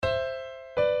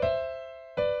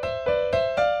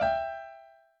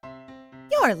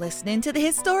You're listening to the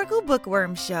Historical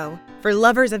Bookworm Show for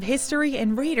lovers of history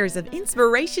and readers of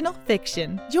inspirational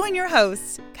fiction. Join your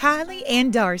hosts, Kylie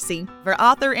and Darcy, for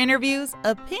author interviews,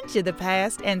 a pinch of the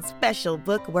past, and special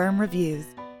bookworm reviews.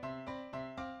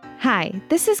 Hi,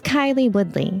 this is Kylie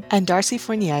Woodley. And Darcy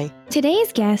Fournier.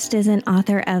 Today's guest is an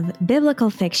author of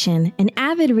biblical fiction, an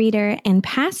avid reader, and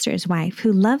pastor's wife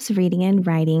who loves reading and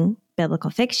writing biblical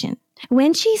fiction.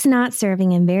 When she's not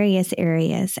serving in various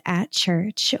areas at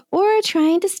church or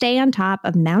trying to stay on top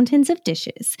of mountains of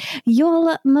dishes,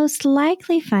 you'll most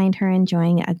likely find her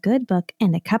enjoying a good book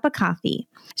and a cup of coffee.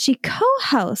 She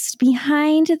co-hosts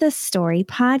Behind the Story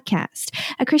podcast,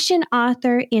 a Christian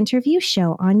author interview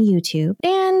show on YouTube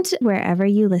and wherever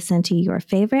you listen to your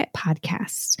favorite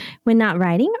podcasts. When not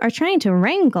writing or trying to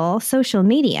wrangle social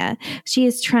media, she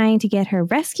is trying to get her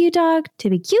rescue dog to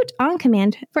be cute on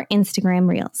command for Instagram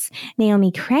Reels.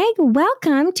 Naomi Craig,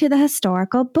 welcome to the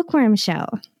Historical Bookworm Show.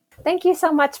 Thank you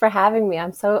so much for having me.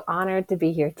 I'm so honored to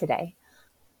be here today.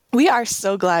 We are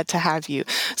so glad to have you.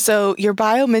 So your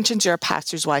bio mentions you're a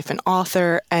pastor's wife and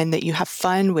author and that you have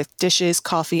fun with dishes,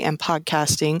 coffee, and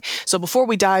podcasting. So before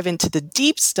we dive into the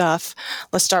deep stuff,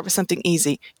 let's start with something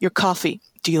easy. Your coffee.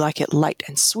 Do you like it light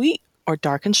and sweet or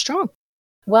dark and strong?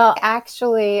 Well,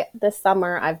 actually, this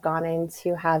summer I've gone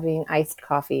into having iced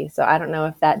coffee. So I don't know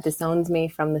if that disowns me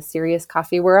from the serious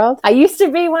coffee world. I used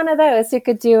to be one of those who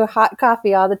could do hot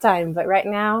coffee all the time, but right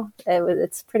now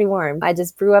it's pretty warm. I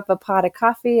just brew up a pot of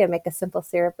coffee and make a simple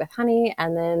syrup with honey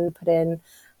and then put in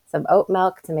some oat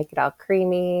milk to make it all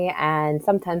creamy and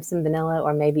sometimes some vanilla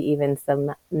or maybe even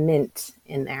some mint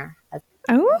in there.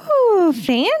 Oh,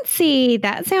 fancy.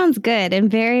 That sounds good and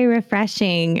very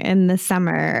refreshing in the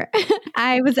summer.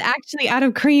 I was actually out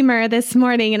of creamer this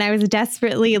morning and I was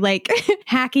desperately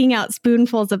hacking out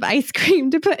spoonfuls of ice cream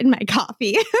to put in my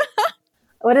coffee.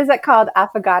 What is it called?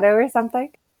 Affogato or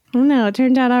something? Oh, no, it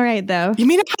turned out all right, though. You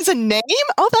mean it has a name?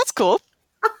 Oh, that's cool.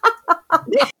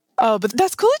 Oh, but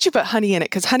that's cool that you put honey in it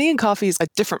because honey and coffee is a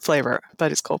different flavor,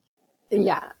 but it's cool.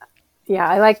 Yeah.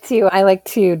 I like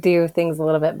to do things a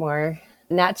little bit more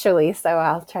naturally, so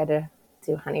I'll try to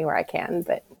do honey where I can.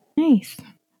 But nice.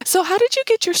 So how did you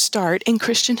get your start in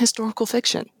Christian historical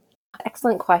fiction?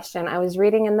 Excellent question. I was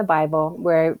reading in the Bible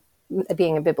where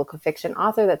being a biblical fiction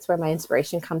author, that's where my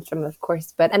inspiration comes from, of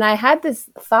course. And I had this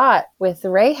thought with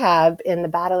Rahab in the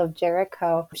Battle of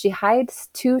Jericho. She hides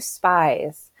two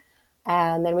spies,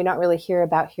 and then we don't really hear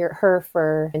about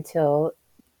her until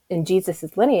in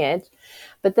Jesus's lineage.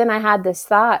 But then I had this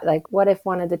thought, what if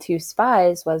one of the two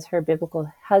spies was her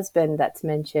biblical husband that's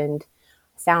mentioned,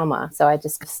 Salma? So I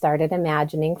just started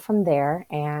imagining from there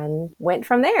and went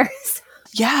from there.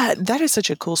 Yeah, that is such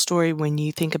a cool story when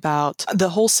you think about the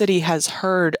whole city has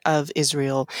heard of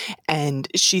Israel. And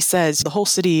she says the whole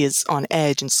city is on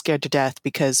edge and scared to death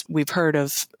because we've heard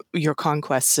of your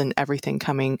conquests and everything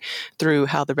coming through,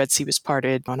 how the Red Sea was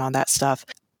parted and all that stuff.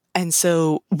 And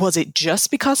so was it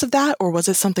just because of that, or was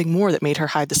it something more that made her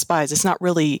hide the spies? It's not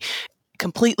really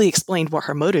completely explained what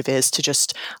her motive is to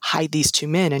just hide these two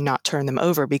men and not turn them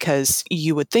over, because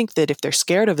you would think that if they're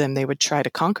scared of them, they would try to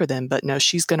conquer them. But no,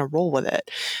 she's going to roll with it.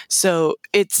 So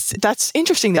that's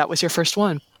interesting. That was your first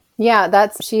one. Yeah,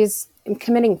 she's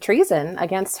committing treason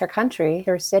against her country,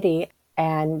 her city,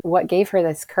 and what gave her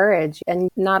this courage. And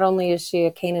not only is she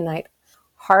a Canaanite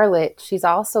harlot, she's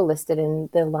also listed in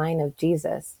the line of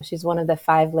Jesus. She's one of the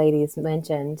 5 ladies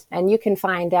mentioned. And you can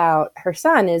find out her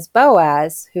son is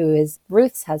Boaz, who is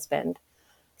Ruth's husband.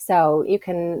 So you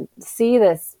can see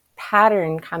this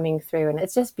pattern coming through. And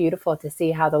it's just beautiful to see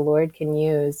how the Lord can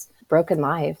use broken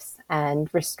lives and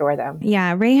restore them.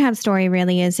 Yeah, Rahab's story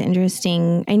really is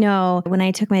interesting. I know when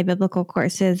I took my biblical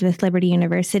courses with Liberty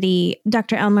University,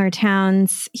 Dr. Elmer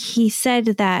Towns, he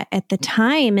said that at the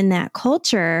time in that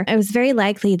culture, it was very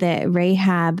likely that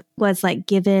Rahab was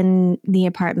given the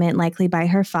apartment likely by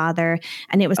her father,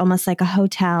 and it was almost like a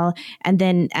hotel. And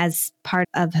then as part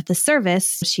of the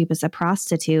service, she was a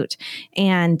prostitute.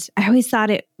 And I always thought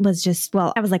it was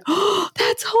I was like, oh,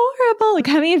 that's horrible.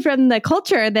 Coming from the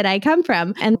culture that I come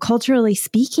from. And culturally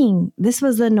speaking, this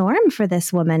was the norm for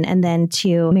this woman. And then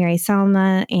to marry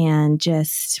Salma and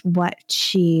just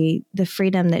the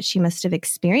freedom that she must have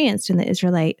experienced in the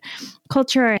Israelite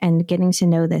culture and getting to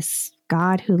know this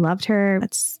God who loved her.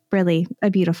 It's really a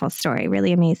beautiful story,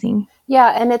 really amazing.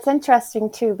 Yeah, and it's interesting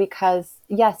too because,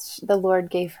 yes, the Lord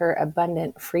gave her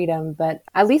abundant freedom, but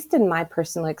at least in my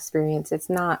personal experience, it's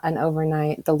not an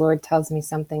overnight, the Lord tells me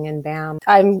something and bam,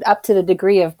 I'm up to the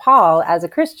degree of Paul as a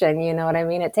Christian, you know what I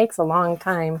mean? It takes a long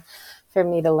time for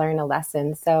me to learn a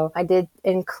lesson. So I did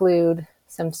include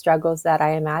some struggles that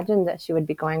I imagined that she would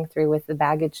be going through with the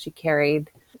baggage she carried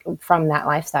from that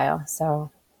lifestyle.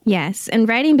 So yes. And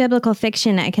writing biblical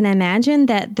fiction, I can imagine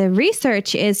that the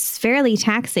research is fairly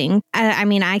taxing. I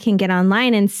mean, I can get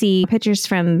online and see pictures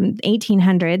from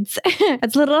 1800s.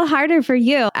 It's a little harder for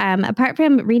you. Apart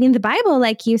from reading the Bible,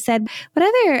 like you said, what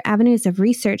other avenues of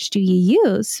research do you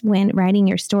use when writing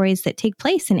your stories that take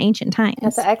place in ancient times?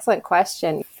 That's an excellent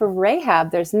question. For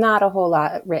Rahab, there's not a whole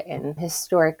lot written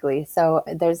historically, so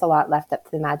there's a lot left up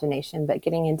to the imagination. But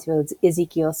getting into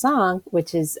Ezekiel's Song,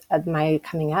 which is my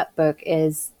coming up book,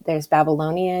 there's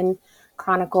Babylonian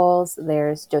Chronicles,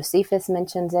 there's Josephus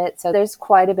mentions it. So there's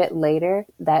quite a bit later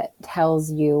that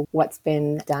tells you what's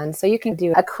been done. So you can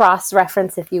do a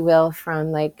cross-reference, if you will,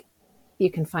 from you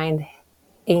can find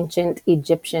ancient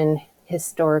Egyptian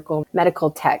historical medical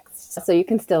texts. So you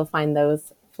can still find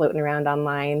those floating around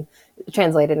online,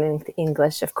 translated into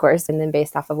English, of course, and then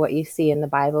based off of what you see in the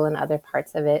Bible and other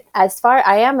parts of it.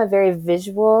 I am a very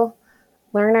visual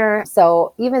learner.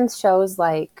 So even shows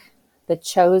like The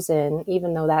Chosen,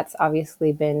 even though that's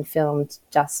obviously been filmed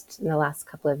just in the last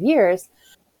couple of years,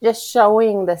 just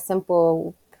showing the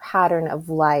simple pattern of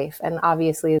life. And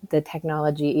obviously the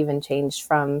technology even changed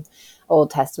from Old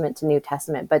Testament to New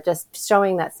Testament, but just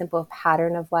showing that simple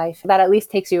pattern of life that at least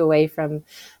takes you away from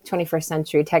 21st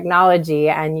century technology,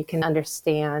 and you can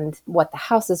understand what the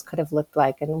houses could have looked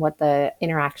like and what the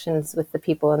interactions with the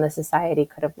people in the society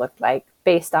could have looked like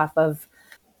based off of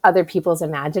other people's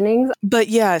imaginings. But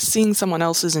yeah, seeing someone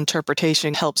else's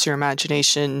interpretation helps your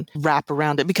imagination wrap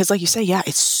around it because, like you say, yeah,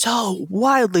 it's so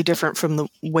wildly different from the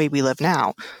way we live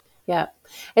now. Yeah,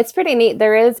 it's pretty neat.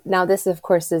 Now this of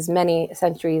course is many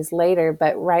centuries later,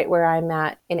 but right where I'm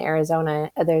at in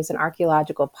Arizona, there's an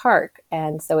archaeological park.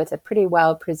 And so it's a pretty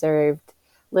well preserved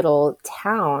little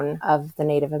town of the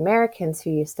Native Americans who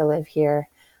used to live here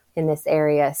in this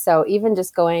area. So even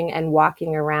just going and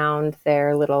walking around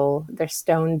their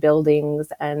stone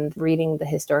buildings and reading the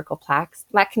historical plaques,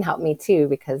 that can help me too,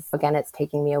 because again, it's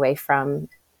taking me away from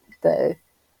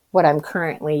what I'm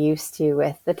currently used to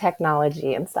with the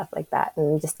technology and stuff like that.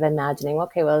 And just imagining,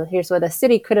 okay, well, here's what a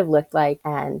city could have looked like.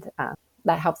 And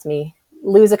that helps me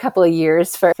lose a couple of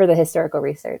years for the historical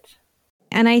research.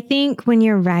 And I think when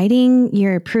you're writing,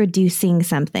 you're producing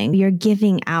something, you're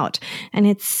giving out. And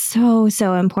it's so,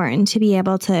 so important to be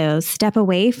able to step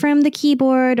away from the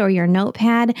keyboard or your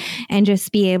notepad and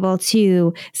just be able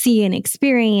to see and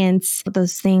experience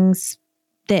those things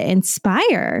that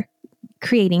inspire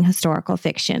creating historical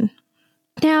fiction.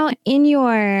 Now, in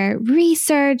your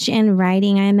research and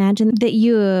writing, I imagine that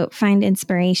you find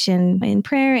inspiration in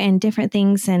prayer and different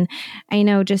things. And I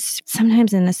know just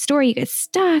sometimes in a story, you get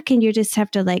stuck and you just have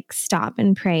to stop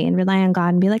and pray and rely on God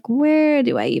and be like, where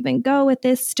do I even go with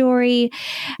this story?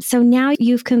 So now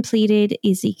you've completed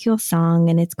Ezekiel's Song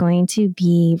and it's going to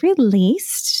be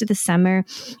released this summer.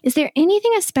 Is there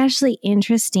anything especially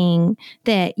interesting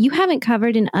that you haven't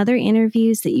covered in other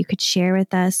interviews that you could share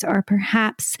with us? Or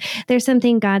perhaps there's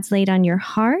something God's laid on your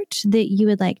heart that you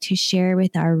would like to share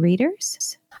with our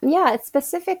readers? Yeah, it's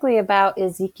specifically about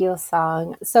Ezekiel's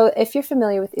Song. So if you're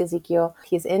familiar with Ezekiel,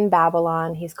 he's in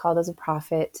Babylon. He's called as a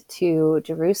prophet to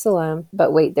Jerusalem.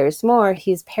 But wait, there's more.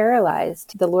 He's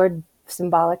paralyzed. The Lord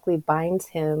symbolically binds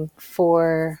him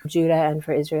for Judah and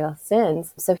for Israel's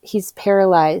sins. So he's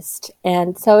paralyzed.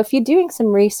 And so if you're doing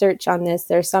some research on this,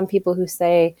 there are some people who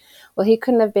say, well, he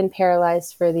couldn't have been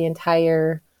paralyzed for the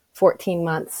entire 14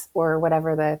 months or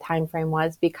whatever the time frame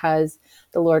was, because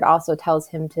the Lord also tells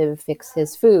him to fix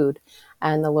his food.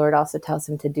 And the Lord also tells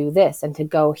him to do this and to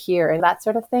go here and that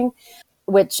sort of thing,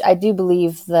 which I do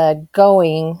believe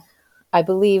I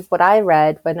believe what I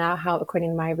read, but now how,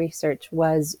 according to my research,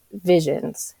 was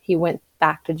visions. He went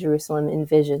back to Jerusalem in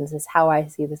visions is how I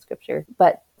see the scripture.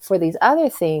 But for these other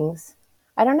things,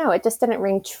 I don't know. It just didn't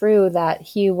ring true that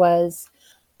he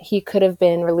could have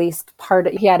been released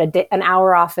he had an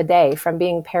hour off a day from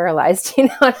being paralyzed. You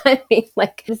know what I mean?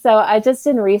 So I just,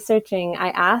 in researching, I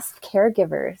asked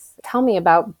caregivers, tell me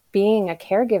about being a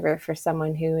caregiver for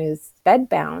someone who is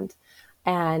bedbound.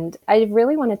 And I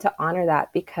really wanted to honor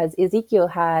that because Ezekiel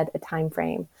had a time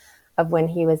frame of when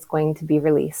he was going to be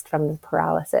released from the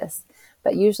paralysis.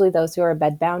 But usually those who are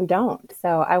bedbound don't.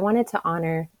 So I wanted to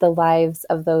honor the lives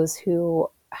of those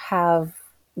who have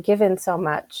given so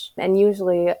much and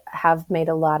usually have made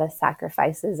a lot of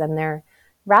sacrifices, and they're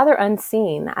rather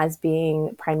unseen as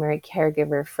being primary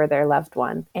caregiver for their loved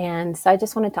one. And so I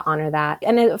just wanted to honor that.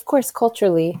 And of course,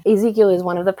 culturally, Ezekiel is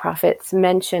one of the prophets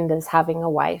mentioned as having a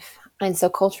wife. And so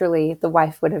culturally, the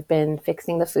wife would have been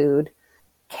fixing the food,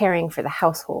 caring for the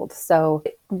household. So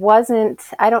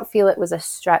I don't feel it was a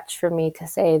stretch for me to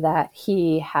say that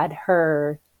he had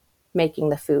her making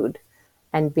the food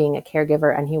and being a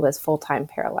caregiver, and he was full-time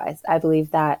paralyzed. I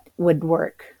believe that would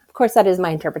work. Of course, that is my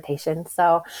interpretation.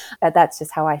 So that's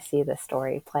just how I see the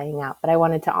story playing out. But I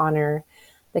wanted to honor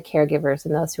the caregivers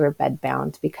and those who are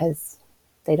bedbound because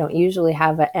they don't usually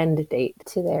have an end date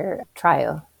to their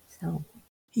trial. So,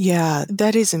 yeah,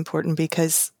 that is important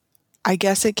because I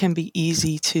guess it can be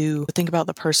easy to think about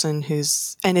the person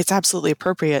and it's absolutely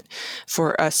appropriate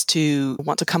for us to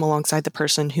want to come alongside the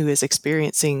person who is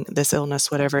experiencing this illness,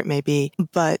 whatever it may be.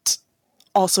 But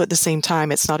also at the same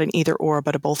time, it's not an either or,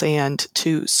 but a both and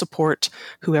to support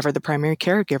whoever the primary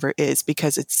caregiver is,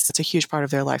 because it's a huge part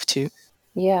of their life too.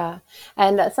 Yeah.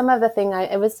 And some of the thing,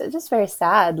 it was just very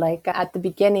sad. Like at the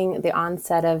beginning, the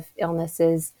onset of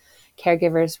illnesses,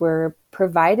 caregivers were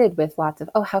provided with lots of,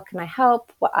 oh, how can I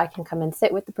help? Well, I can come and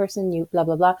sit with the person, you blah,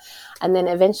 blah, blah. And then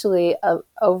eventually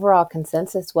overall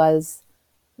consensus was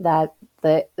that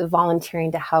the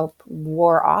volunteering to help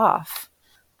wore off.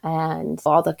 And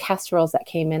all the casseroles that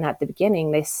came in at the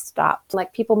beginning, they stopped.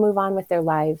 Like people move on with their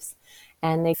lives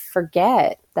and they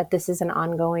forget that this is an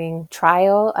ongoing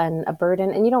trial and a burden.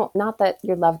 And not that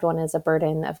your loved one is a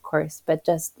burden, of course, but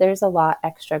just there's a lot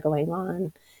extra going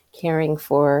on caring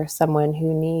for someone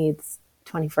who needs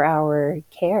 24-hour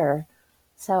care.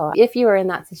 So if you are in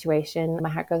that situation, my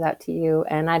heart goes out to you.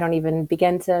 And I don't even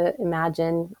begin to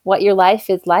imagine what your life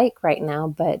is like right now,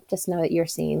 but just know that you're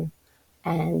seen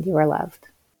and you are loved.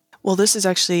 Well, this is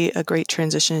actually a great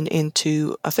transition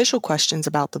into official questions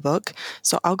about the book.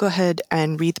 So I'll go ahead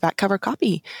and read the back cover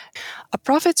copy. A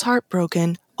prophet's heart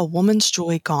broken, a woman's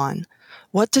joy gone.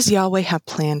 What does Yahweh have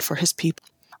planned for his people?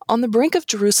 On the brink of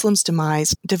Jerusalem's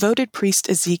demise, devoted priest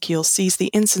Ezekiel sees the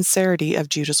insincerity of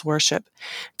Judah's worship.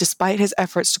 Despite his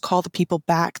efforts to call the people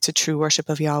back to true worship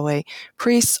of Yahweh,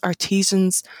 priests,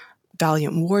 artisans,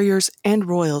 valiant warriors, and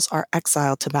royals are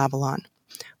exiled to Babylon.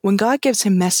 When God gives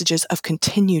him messages of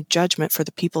continued judgment for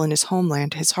the people in his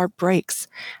homeland, his heart breaks.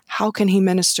 How can he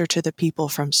minister to the people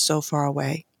from so far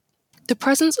away? The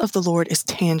presence of the Lord is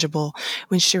tangible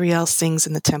when Shiriel sings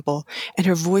in the temple, and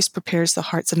her voice prepares the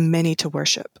hearts of many to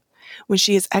worship. When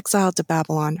she is exiled to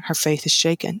Babylon, her faith is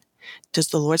shaken. Does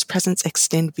the Lord's presence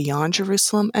extend beyond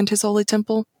Jerusalem and his holy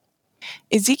temple?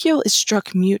 Ezekiel is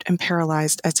struck mute and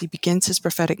paralyzed as he begins his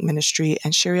prophetic ministry,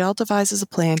 and Shiriel devises a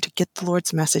plan to get the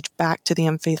Lord's message back to the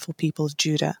unfaithful people of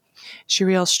Judah.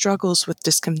 Shiriel struggles with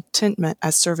discontentment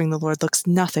as serving the Lord looks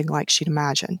nothing like she'd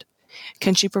imagined.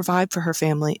 Can she provide for her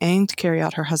family and carry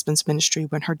out her husband's ministry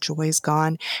when her joy is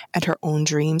gone and her own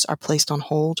dreams are placed on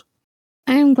hold?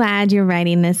 I'm glad you're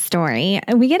writing this story.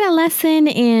 We get a lesson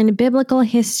in biblical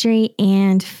history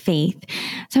and faith.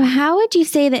 So how would you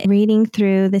say that reading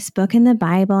through this book in the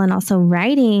Bible and also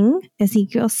writing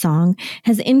Ezekiel's song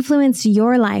has influenced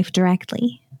your life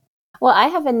directly? Well, I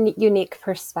have a unique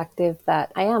perspective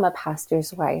that I am a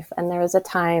pastor's wife. And there was a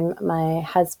time my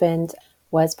husband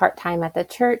was part-time at the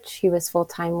church. He was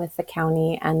full-time with the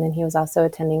county. And then he was also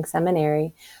attending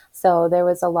seminary. So there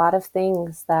was a lot of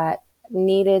things that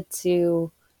needed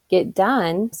to get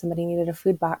done. Somebody needed a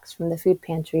food box from the food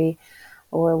pantry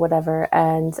or whatever.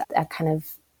 And that kind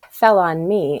of fell on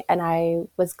me. And I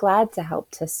was glad to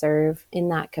help to serve in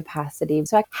that capacity.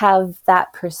 So I have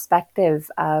that perspective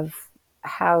of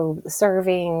how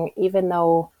serving, even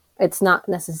though it's not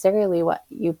necessarily what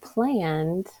you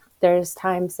planned, there's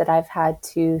times that I've had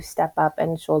to step up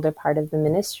and shoulder part of the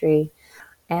ministry.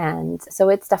 And so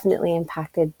it's definitely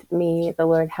impacted me. The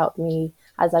Lord helped me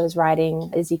as I was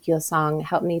writing Ezekiel's song,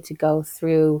 helped me to go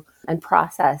through and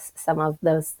process some of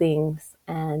those things.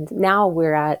 And now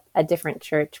we're at a different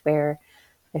church where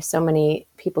there's so many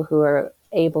people who are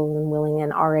able and willing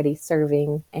and already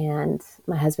serving. And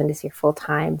my husband is here full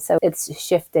time. So it's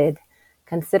shifted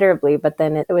considerably. But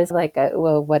then it was like,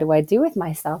 well, what do I do with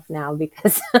myself now?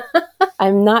 Because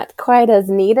I'm not quite as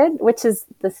needed,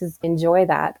 enjoy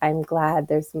that. I'm glad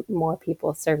there's more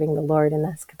people serving the Lord in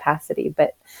this capacity,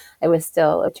 but it was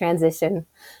still a transition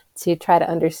to try to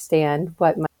understand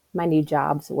what my new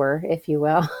jobs were, if you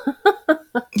will.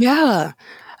 Yeah.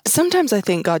 Sometimes I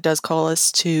think God does call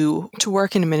us to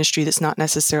work in a ministry that's not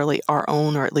necessarily our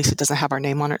own, or at least it doesn't have our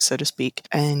name on it, so to speak.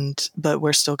 But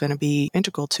we're still going to be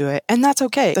integral to it. And that's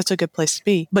okay. That's a good place to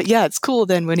be. But yeah, it's cool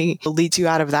then when he leads you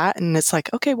out of that and it's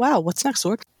like, okay, wow, what's next,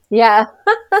 Lord? Yeah,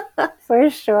 for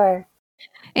sure.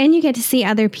 And you get to see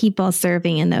other people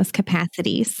serving in those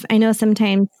capacities. I know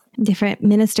sometimes different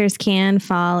ministers can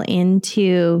fall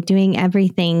into doing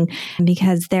everything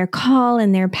because their call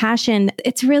and their passion.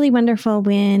 It's really wonderful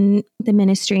when the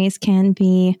ministries can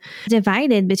be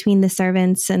divided between the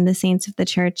servants and the saints of the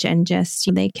church, and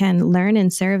just they can learn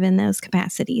and serve in those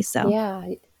capacities. So yeah,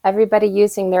 everybody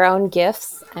using their own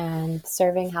gifts and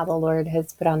serving how the Lord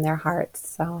has put on their hearts.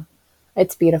 So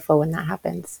it's beautiful when that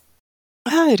happens.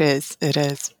 It is. It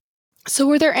is. So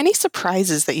were there any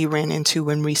surprises that you ran into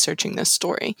when researching this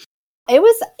story? It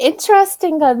was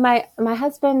interesting that my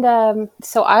husband,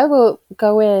 so I will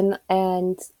go in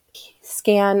and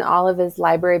scan all of his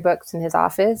library books in his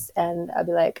office, and I'll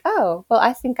be like, oh, well,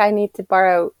 I think I need to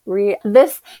borrow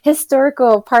this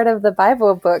historical part of the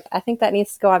Bible book. I think that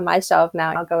needs to go on my shelf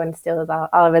now. I'll go and steal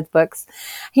all of his books.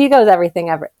 He goes everything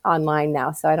online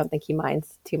now, so I don't think he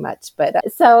minds too much.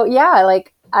 But so, yeah,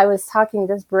 like I was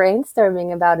just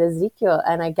brainstorming about Ezekiel,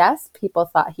 and I guess people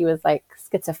thought he was like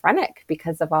schizophrenic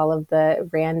because of all of the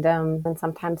random and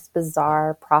sometimes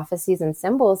bizarre prophecies and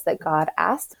symbols that God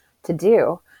asked to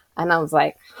do. And I was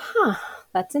like,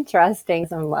 that's interesting.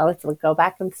 So well, let's go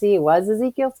back and see, was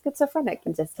Ezekiel schizophrenic?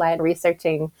 And just like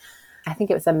researching, I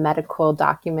think it was a medical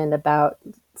document about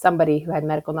somebody who had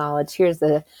medical knowledge.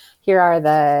 Here are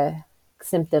the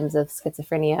symptoms of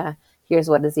schizophrenia. Here's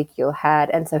what Ezekiel had.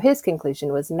 And so his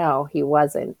conclusion was, no, he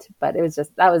wasn't. But it was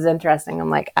that was interesting. I'm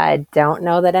like, I don't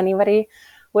know that anybody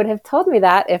would have told me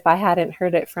that if I hadn't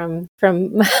heard it from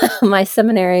my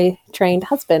seminary trained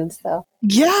husband. So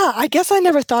yeah, I guess I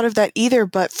never thought of that either.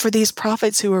 But for these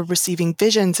prophets who are receiving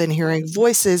visions and hearing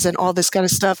voices and all this kind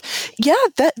of stuff, yeah,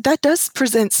 that does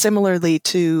present similarly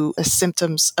to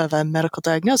symptoms of a medical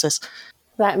diagnosis.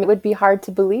 That would be hard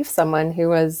to believe someone who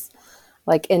was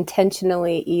like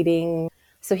intentionally eating.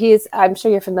 So I'm sure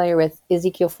you're familiar with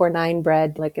Ezekiel 4:9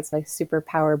 bread, like it's like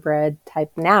superpower bread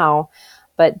type now.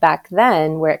 But back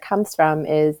then, where it comes from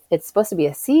is it's supposed to be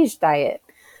a siege diet.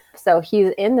 So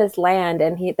he's in this land,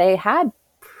 and they had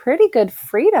pretty good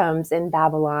freedoms in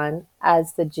Babylon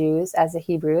as the Jews, as the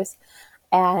Hebrews.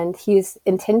 And he's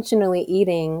intentionally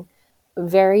eating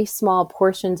very small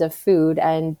portions of food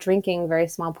and drinking very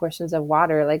small portions of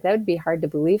water. Like that would be hard to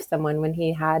believe someone when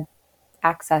he had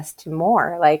access to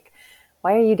more. Like,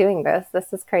 why are you doing this?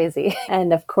 This is crazy.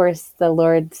 And of course, the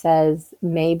Lord says,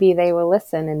 maybe they will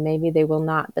listen and maybe they will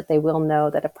not, but they will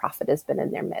know that a prophet has been in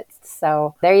their midst.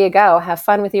 So there you go. Have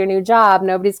fun with your new job.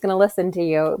 Nobody's going to listen to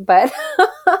you. But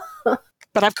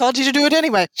I've called you to do it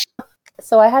anyway.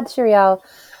 So I had Shiriel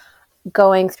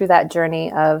going through that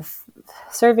journey of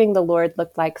serving the Lord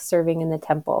looked like serving in the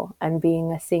temple and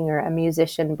being a singer, a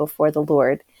musician before the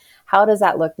Lord. How does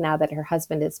that look now that her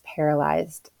husband is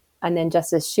paralyzed? And then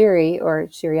just as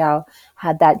Shiriel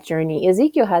had that journey,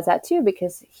 Ezekiel has that too,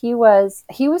 because he was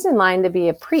in line to be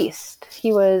a priest.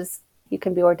 He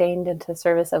can be ordained into the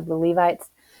service of the Levites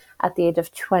at the age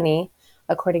of 20,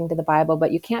 according to the Bible,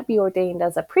 but you can't be ordained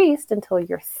as a priest until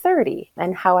you're 30.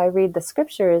 And how I read the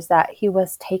scripture is that he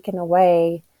was taken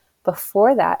away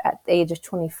before that at the age of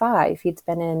 25. He'd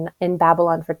been in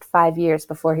Babylon for 5 years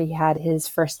before he had his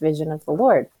first vision of the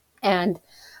Lord. And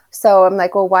so I'm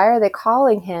like, well, why are they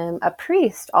calling him a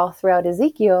priest all throughout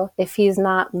Ezekiel if he's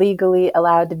not legally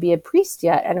allowed to be a priest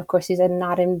yet? And of course, he's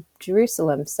not in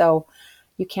Jerusalem. So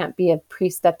you can't be a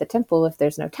priest at the temple if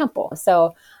there's no temple.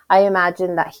 So I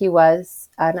imagine that he was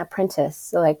an apprentice.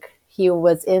 So like he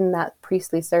was in that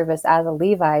priestly service as a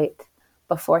Levite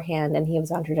beforehand, and he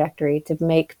was on trajectory to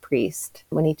make priest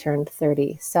when he turned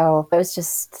 30. So it's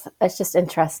just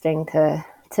interesting to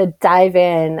dive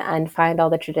in and find all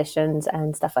the traditions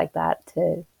and stuff like that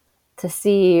to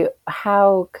see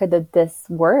how could this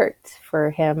worked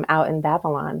for him out in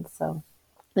Babylon. So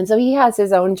he has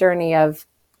his own journey of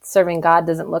serving God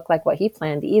doesn't look like what he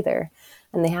planned either.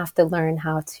 And they have to learn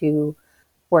how to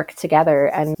work together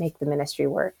and make the ministry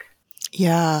work.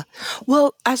 Yeah.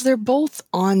 Well, as they're both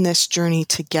on this journey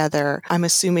together, I'm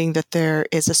assuming that there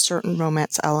is a certain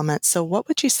romance element. So what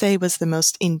would you say was the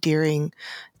most endearing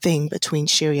thing between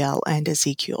Shiriel and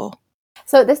Ezekiel?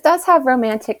 So this does have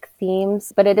romantic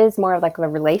themes, but it is more like a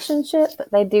relationship.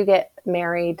 They do get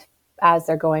married as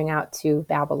they're going out to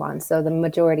Babylon. So the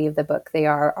majority of the book, they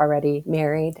are already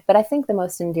married. But I think the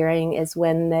most endearing is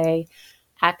when they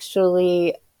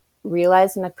actually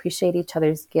realize and appreciate each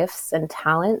other's gifts and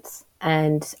talents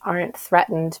and aren't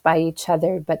threatened by each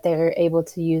other, but they're able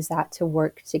to use that to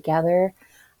work together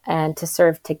and to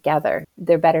serve together.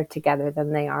 They're better together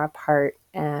than they are apart.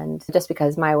 And just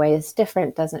because my way is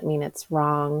different doesn't mean it's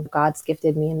wrong. God's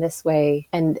gifted me in this way.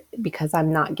 And because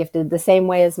I'm not gifted the same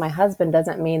way as my husband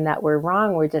doesn't mean that we're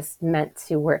wrong. We're just meant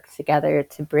to work together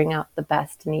to bring out the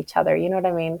best in each other. You know what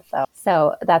I mean?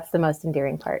 So that's the most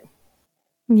endearing part.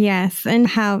 Yes. And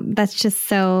how that's just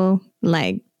so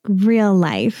like real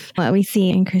life, what we see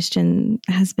in Christian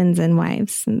husbands and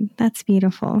wives. And that's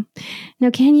beautiful. Now,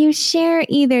 can you share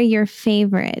either your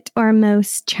favorite or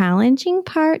most challenging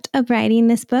part of writing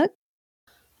this book?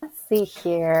 see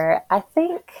here. I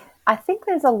think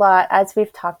there's a lot, as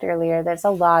we've talked earlier, there's a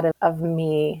lot of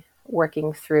me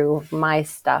working through my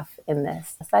stuff in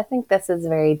this. So I think this is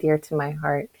very dear to my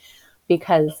heart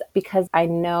because I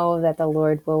know that the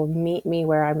Lord will meet me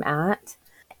where I'm at.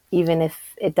 Even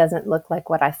if it doesn't look like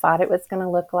what I thought it was going to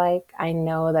look like, I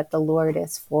know that the Lord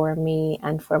is for me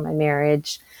and for my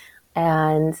marriage,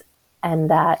 and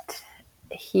that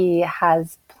He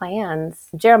has plans.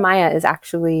 Jeremiah is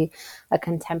actually a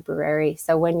contemporary.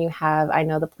 So when you have, I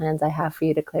know the plans I have for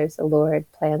you, declares the Lord,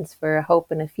 plans for a hope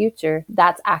and a future,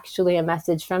 that's actually a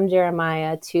message from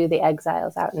Jeremiah to the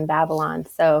exiles out in Babylon.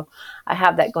 So I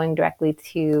have that going directly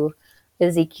to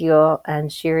Ezekiel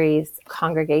and Shiri's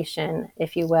congregation,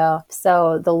 if you will.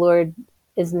 So the Lord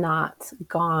is not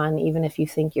gone, even if you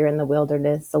think you're in the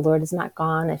wilderness. The Lord is not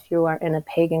gone if you are in a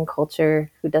pagan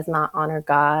culture who does not honor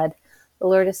God. The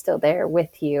Lord is still there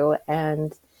with you,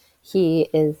 and He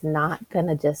is not going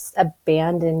to just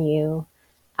abandon you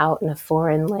out in a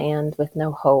foreign land with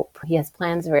no hope. He has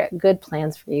good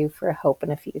plans for you for a hope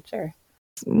and a future.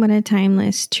 What a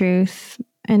timeless truth.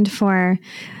 And for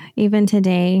even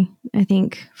today, I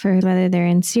think for whether they're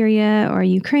in Syria or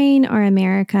Ukraine or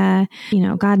America,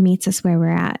 God meets us where we're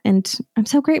at. And I'm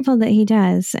so grateful that He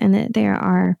does, and that there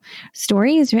are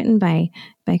stories written by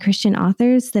Christian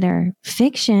authors that are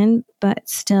fiction, but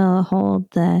still hold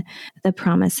the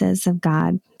promises of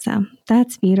God. So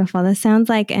that's beautiful. This sounds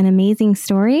like an amazing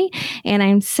story. And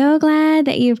I'm so glad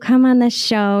that you've come on the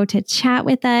show to chat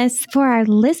with us. For our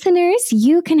listeners,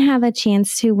 you can have a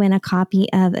chance to win a copy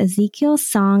of Ezekiel's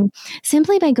Song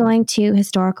simply by going to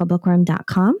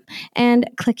historicalbookworm.com and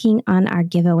clicking on our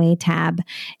giveaway tab.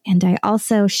 And I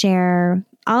also share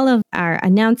all of our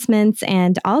announcements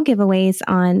and all giveaways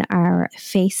on our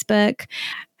Facebook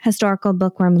Historical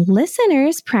Bookworm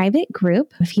listeners private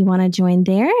group. If you want to join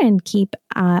there and keep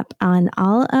up on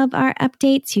all of our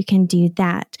updates, you can do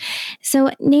that.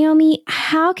 So, Naomi,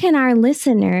 how can our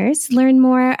listeners learn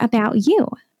more about you?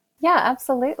 Yeah,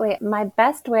 absolutely. My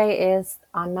best way is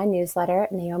on my newsletter,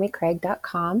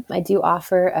 naomicraig.com. I do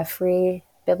offer a free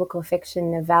biblical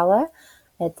fiction novella.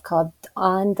 It's called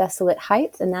On Desolate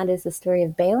Heights, and that is the story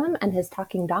of Balaam and his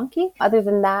talking donkey. Other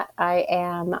than that, I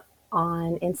am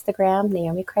on Instagram,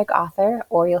 Naomi Craig Author,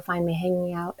 or you'll find me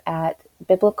hanging out at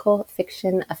Biblical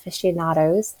Fiction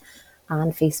Aficionados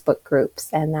on Facebook groups.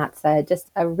 And that's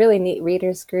just a really neat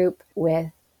readers group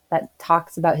that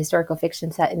talks about historical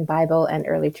fiction set in Bible and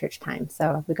early church time.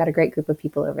 So we've got a great group of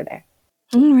people over there.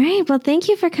 All right. Well, thank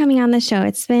you for coming on the show.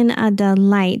 It's been a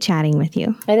delight chatting with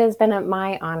you. It has been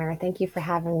my honor. Thank you for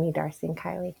having me, Darcy and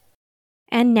Kylie.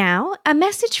 And now, a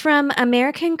message from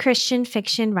American Christian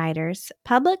fiction writers,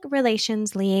 public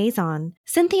relations liaison,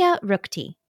 Cynthia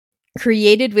Ruchti.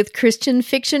 Created with Christian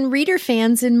fiction reader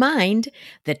fans in mind,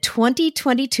 the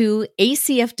 2022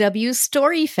 ACFW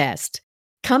Storyfest.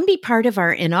 Come be part of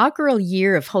our inaugural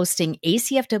year of hosting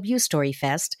ACFW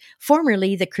Storyfest,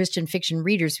 formerly the Christian Fiction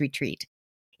Readers Retreat.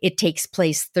 It takes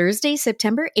place Thursday,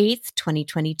 September 8th,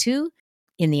 2022,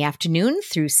 in the afternoon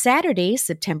through Saturday,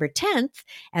 September 10th,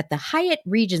 at the Hyatt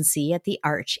Regency at the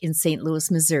Arch in St. Louis,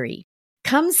 Missouri.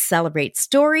 Come celebrate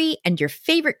story and your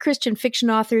favorite Christian fiction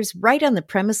authors right on the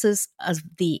premises of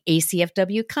the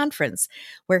ACFW conference,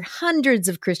 where hundreds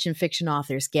of Christian fiction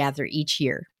authors gather each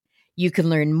year. You can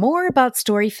learn more about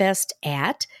Storyfest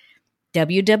at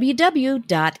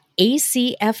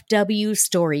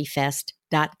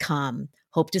www.acfwstoryfest.com.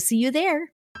 Hope to see you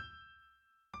there.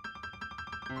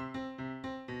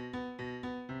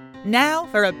 Now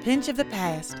for a pinch of the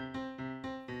past.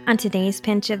 On today's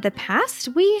Pinch of the Past,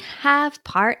 we have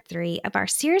part 3 of our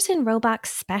Sears and Roebuck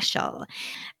special.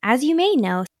 As you may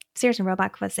know, Sears and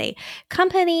Roebuck was a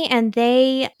company, and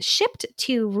they shipped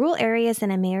to rural areas in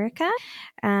America.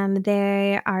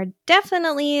 They are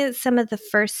definitely some of the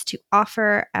first to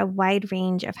offer a wide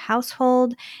range of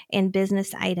household and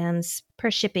business items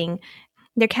per shipping.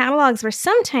 Their catalogs were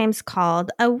sometimes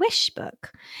called a wish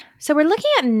book. So we're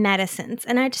looking at medicines,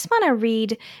 and I just want to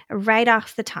read right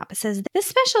off the top. It says, this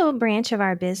special branch of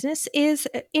our business is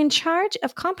in charge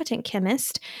of competent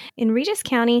chemists in Regis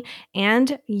County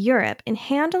and Europe in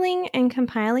handling and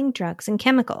compiling drugs and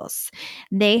chemicals.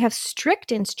 They have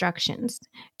strict instructions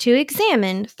to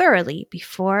examine thoroughly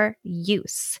before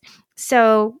use.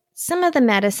 So some of the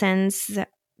medicines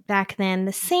back then,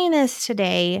 the same as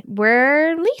today,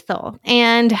 were lethal.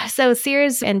 And so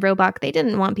Sears and Roebuck, they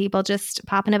didn't want people just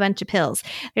popping a bunch of pills.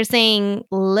 They're saying,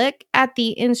 look at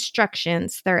the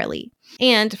instructions thoroughly.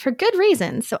 and for good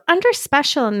reason. So under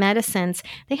special medicines,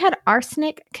 they had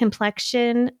arsenic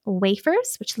complexion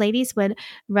wafers, which ladies would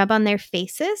rub on their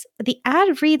faces. The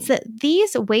ad reads that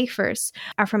these wafers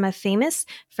are from a famous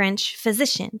French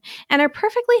physician and are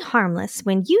perfectly harmless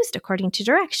when used according to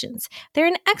directions. They're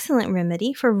an excellent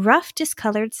remedy for rough,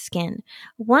 discolored skin.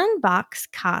 One box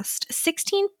cost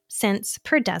 16 cents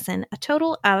per dozen, a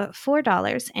total of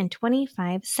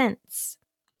 $4.25.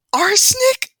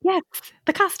 Arsenic? Yes,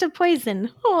 the cost of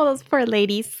poison. Oh, those poor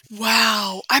ladies.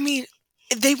 Wow. I mean,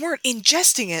 they weren't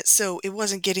ingesting it, so it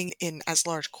wasn't getting in as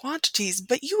large quantities,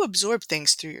 but you absorb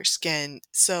things through your skin.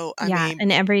 So, I Yeah, mean,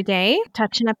 and every day,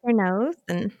 touching up their nose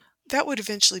and that would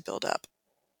eventually build up.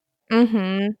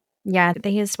 mm-hmm. Yeah, they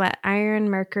used what?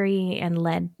 Iron, mercury, and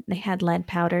lead. They had lead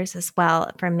powders as well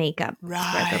for makeup for the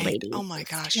Right. ladies. Oh my It's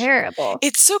gosh. terrible.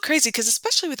 It's so crazy because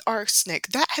especially with arsenic,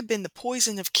 that had been the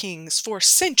poison of kings for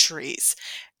centuries,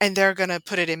 and they're gonna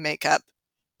put it in makeup.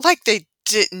 Like they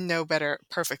didn't know better,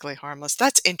 perfectly harmless.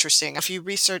 That's interesting. If you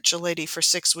research a lady for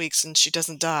 6 weeks and she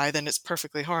doesn't die, then it's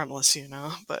perfectly harmless,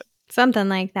 but Something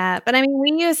like that. But I mean,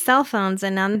 we use cell phones,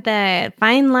 and on the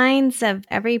fine lines of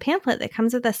every pamphlet that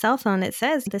comes with a cell phone, it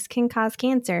says this can cause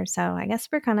cancer. So I guess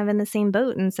we're kind of in the same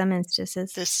boat in some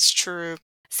instances. this is true.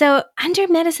 So under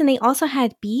medicine, they also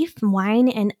had beef, wine,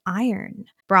 and iron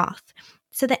broth.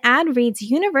 So the ad reads,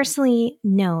 universally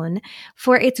known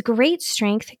for its great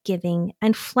strength giving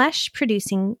and flesh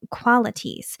producing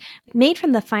qualities. Made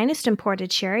from the finest imported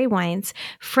cherry wines,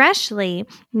 freshly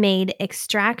made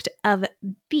extract of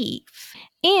beef,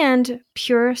 and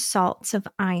pure salts of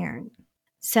iron.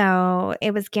 So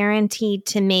it was guaranteed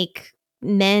to make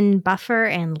men buffer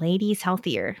and ladies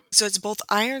healthier. So it's both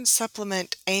iron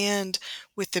supplement and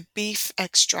with the beef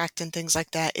extract and things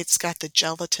like that, it's got the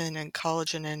gelatin and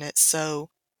collagen in it. So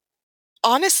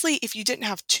honestly, if you didn't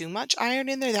have too much iron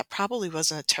in there, that probably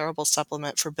wasn't a terrible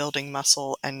supplement for building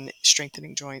muscle and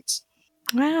strengthening joints.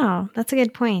 Wow, that's a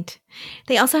good point.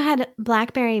 They also had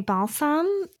blackberry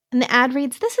balsam, and the ad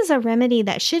reads, this is a remedy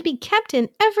that should be kept in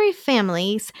every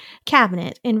family's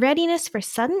cabinet in readiness for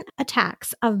sudden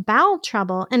attacks of bowel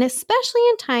trouble and especially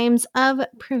in times of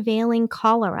prevailing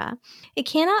cholera. It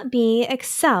cannot be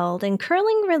excelled in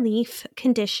curling relief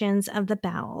conditions of the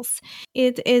bowels.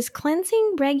 It is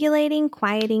cleansing, regulating,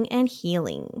 quieting, and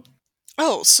healing.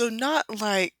 Oh, so not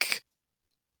like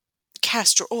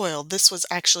castor oil. This was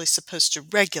actually supposed to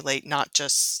regulate, not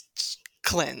just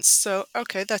cleanse. So,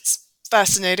 okay, that's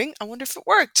fascinating. I wonder if it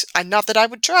worked. Not that I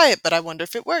would try it, but I wonder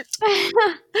if it worked.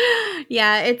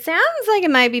 Yeah, it sounds like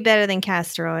it might be better than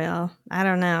castor oil. I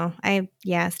don't know.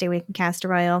 Stay away from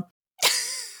castor oil.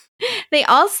 They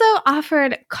also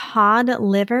offered cod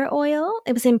liver oil.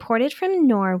 It was imported from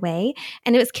Norway,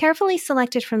 and it was carefully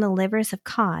selected from the livers of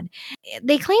cod.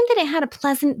 They claimed that it had a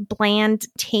pleasant, bland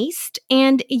taste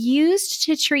and used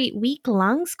to treat weak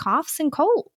lungs, coughs, and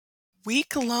colds.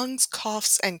 Weak lungs,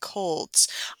 coughs, and colds.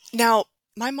 Now,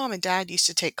 my mom and dad used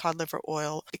to take cod liver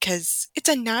oil because it's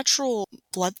a natural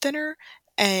blood thinner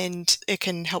and it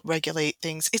can help regulate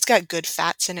things. It's got good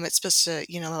fats in it. It's supposed to,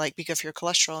 like be good for your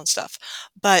cholesterol and stuff.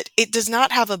 But it does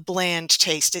not have a bland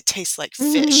taste. It tastes like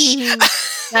fish.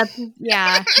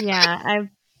 Yeah. I've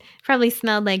probably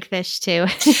smelled like fish too.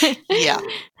 Yeah.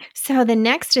 So the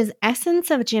next is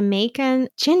essence of Jamaican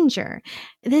ginger.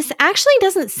 This actually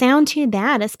doesn't sound too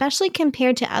bad, especially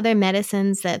compared to other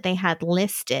medicines that they had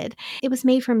listed. It was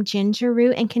made from ginger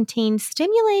root and contained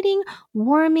stimulating,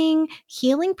 warming,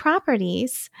 healing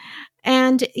properties,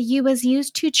 and it was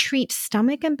used to treat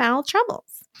stomach and bowel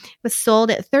troubles. It was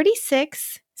sold at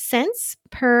 36 cents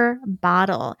per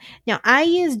bottle. Now, I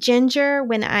used ginger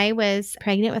when I was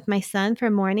pregnant with my son for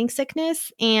morning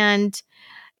sickness, and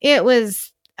it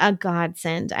was a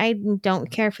godsend. I don't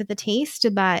care for the taste,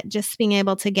 but just being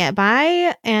able to get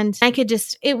by, and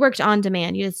it worked on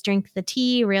demand. You just drink the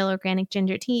tea, real organic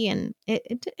ginger tea, and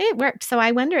it worked. So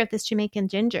I wonder if this Jamaican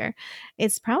ginger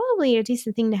is probably a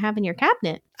decent thing to have in your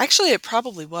cabinet. Actually, it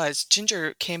probably was.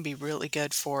 Ginger can be really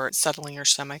good for settling your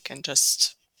stomach and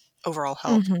just overall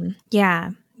health. Mm-hmm.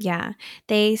 Yeah.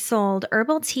 They sold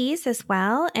herbal teas as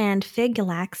well and fig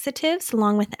laxatives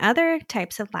along with other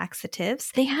types of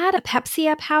laxatives. They had a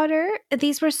Pepsia powder.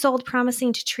 These were sold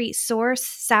promising to treat sore,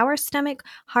 sour stomach,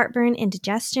 heartburn,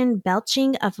 indigestion,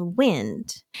 belching of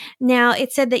wind. Now,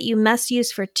 it said that you must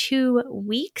use for 2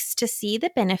 weeks to see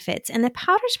the benefits, and the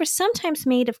powders were sometimes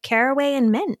made of caraway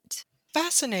and mint.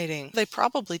 Fascinating. They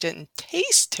probably didn't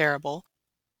taste terrible.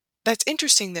 That's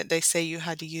interesting that they say you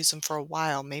had to use them for a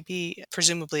while.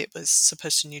 Presumably it was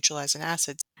supposed to neutralize an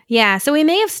acid. Yeah, so we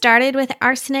may have started with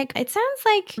arsenic. It sounds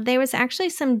like there was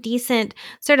actually some decent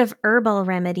sort of herbal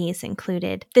remedies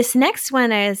included. This next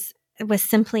one is was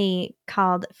simply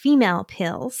called female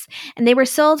pills, and they were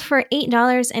sold for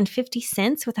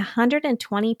 $8.50 with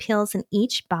 120 pills in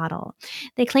each bottle.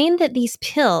 They claimed that these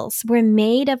pills were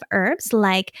made of herbs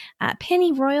like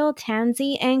pennyroyal,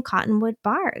 tansy, and cottonwood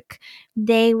bark.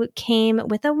 They came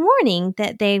with a warning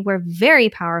that they were very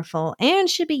powerful and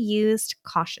should be used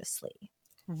cautiously.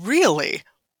 Really?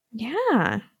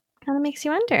 Yeah. Kind of makes you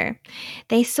wonder.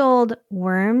 They sold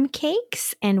worm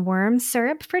cakes and worm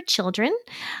syrup for children,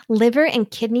 liver and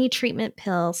kidney treatment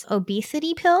pills,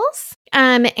 obesity pills,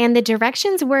 and the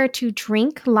directions were to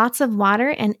drink lots of water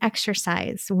and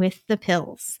exercise with the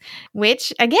pills,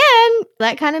 which, again,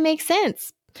 that kind of makes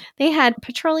sense. They had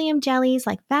petroleum jellies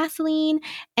like Vaseline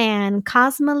and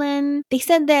Cosmoline. They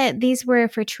said that these were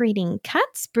for treating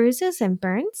cuts, bruises, and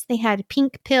burns. They had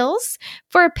pink pills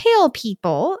for pale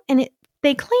people, and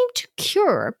they claim to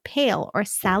cure pale or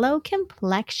sallow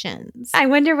complexions. I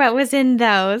wonder what was in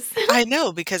those. I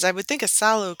know, because I would think a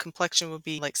sallow complexion would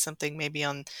be like something maybe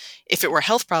on, if it were a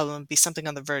health problem, would be something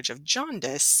on the verge of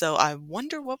jaundice. So I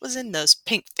wonder what was in those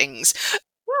pink things.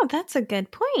 Well, that's a good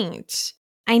point.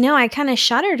 I know, I kind of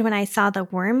shuddered when I saw the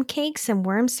worm cakes and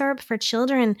worm syrup for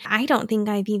children. I don't think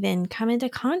I've even come into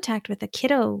contact with a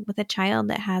child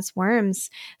that has worms.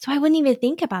 So I wouldn't even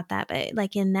think about that. But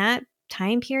like in that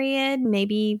time period,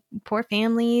 maybe poor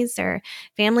families or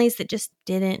families that just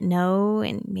didn't know,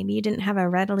 and maybe you didn't have a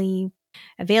readily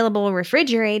available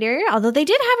refrigerator, although they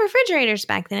did have refrigerators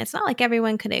back then. It's not like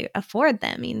everyone could afford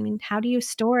them. I mean, how do you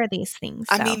store these things?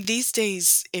 I mean, these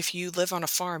days, if you live on a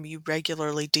farm, you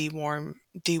regularly deworm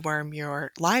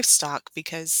your livestock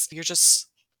because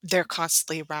they're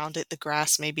constantly around it. The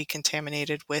grass may be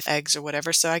contaminated with eggs or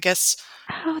whatever. So I guess,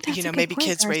 maybe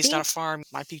kids raised on a farm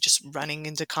might be just running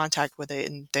into contact with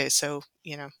it. And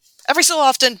every so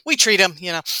often we treat them,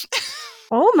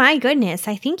 Oh my goodness.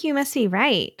 I think you must be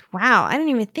right. Wow. I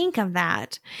didn't even think of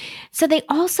that. So they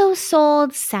also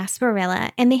sold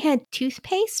sarsaparilla, and they had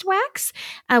toothpaste wax,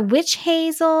 witch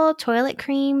hazel, toilet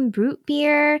cream, root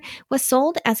beer was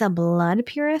sold as a blood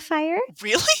purifier.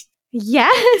 Really?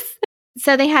 Yes.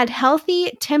 So they had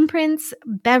healthy temperance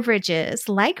beverages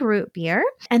like root beer.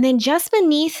 And then just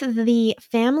beneath the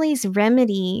family's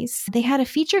remedies, they had a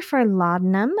feature for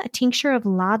laudanum, a tincture of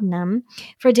laudanum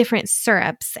for different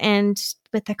syrups, and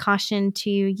with the caution to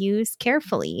use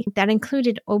carefully. That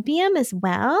included opium as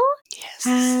well.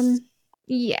 Yes.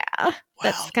 Yeah. Well,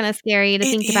 that's kind of scary to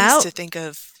think about. To think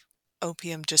of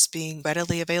opium just being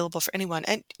readily available for anyone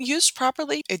and used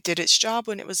properly. It did its job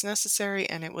when it was necessary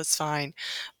and it was fine.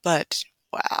 But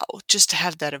wow, just to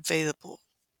have that available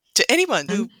to anyone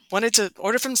who wanted to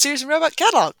order from the Sears and Roebuck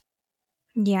catalog.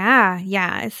 Yeah.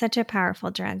 It's such a powerful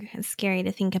drug. It's scary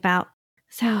to think about.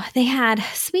 So they had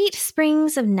sweet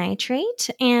springs of nitrate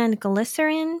and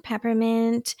glycerin,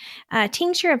 peppermint,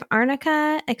 tincture of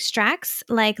arnica, extracts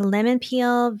like lemon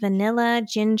peel, vanilla,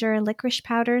 ginger, licorice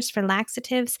powders for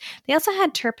laxatives. They also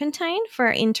had turpentine for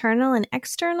internal and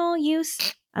external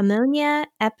use, ammonia,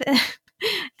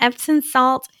 Epsom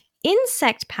salt,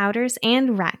 insect powders,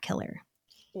 and rat killer.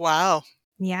 Wow.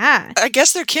 Yeah. I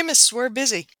guess their chemists were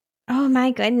busy. Oh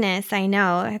my goodness, I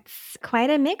know. It's quite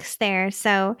a mix there.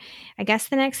 So I guess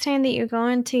the next time that you're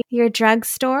going to your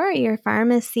drugstore or your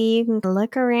pharmacy, you can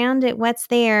look around at what's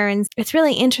there. And it's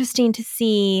really interesting to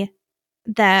see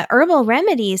the herbal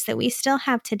remedies that we still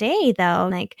have today, though,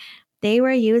 like they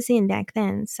were using back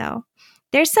then. So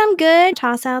there's some good.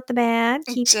 Toss out the bad.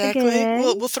 Keep the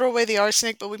good. We'll throw away the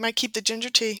arsenic, but we might keep the ginger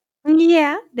tea.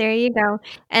 Yeah, there you go.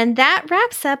 And that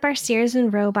wraps up our Sears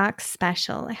and Roebuck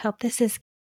special. I hope this is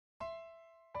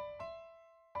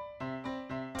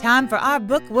time for our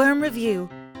bookworm review.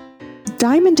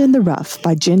 Diamond in the Rough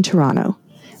by Jen Turano.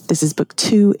 This is book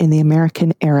 2 in the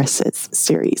American Heiresses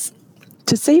series.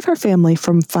 To save her family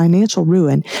from financial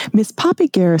ruin, Miss Poppy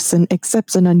Garrison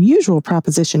accepts an unusual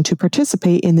proposition to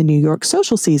participate in the New York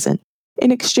social season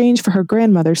in exchange for her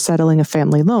grandmother settling a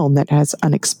family loan that has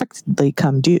unexpectedly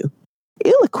come due.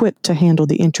 Ill-equipped to handle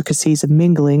the intricacies of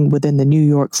mingling within the New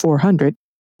York 400,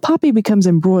 Poppy becomes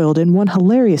embroiled in one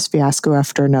hilarious fiasco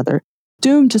after another,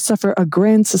 doomed to suffer a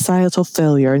grand societal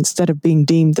failure instead of being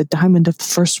deemed the diamond of the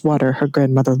first water her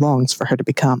grandmother longs for her to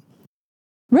become.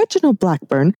 Reginald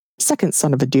Blackburn, second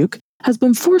son of a duke, has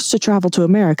been forced to travel to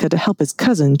America to help his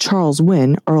cousin Charles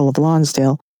Wynne, Earl of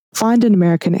Lonsdale, find an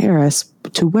American heiress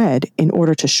to wed in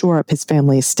order to shore up his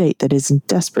family estate that is in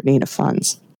desperate need of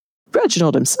funds.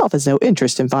 Reginald himself has no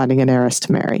interest in finding an heiress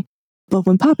to marry, but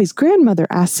when Poppy's grandmother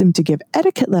asks him to give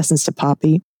etiquette lessons to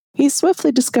Poppy, he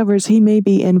swiftly discovers he may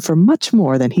be in for much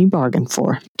more than he bargained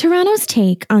for. Turano's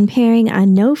take on pairing a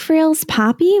no-frills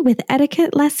Poppy with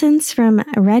etiquette lessons from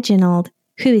Reginald,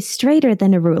 who is straighter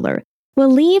than a ruler, will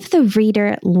leave the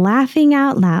reader laughing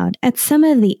out loud at some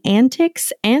of the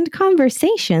antics and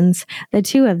conversations the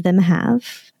two of them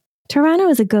have. Toronto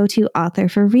is a go-to author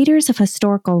for readers of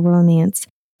historical romance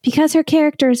because her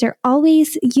characters are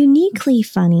always uniquely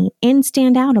funny and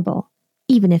standoutable,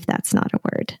 even if that's not a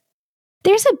word.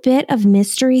 There's a bit of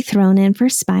mystery thrown in for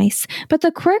spice, but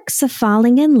the quirks of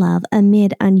falling in love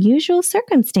amid unusual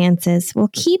circumstances will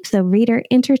keep the reader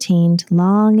entertained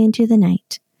long into the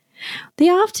night. The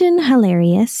often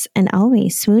hilarious and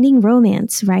always swooning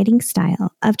romance writing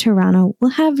style of Toronto will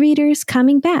have readers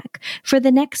coming back for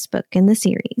the next book in the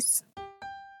series.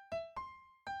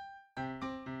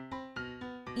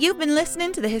 You've been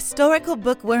listening to the Historical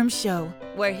Bookworm Show,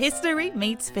 where history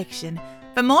meets fiction.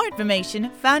 For more information,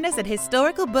 find us at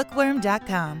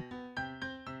historicalbookworm.com.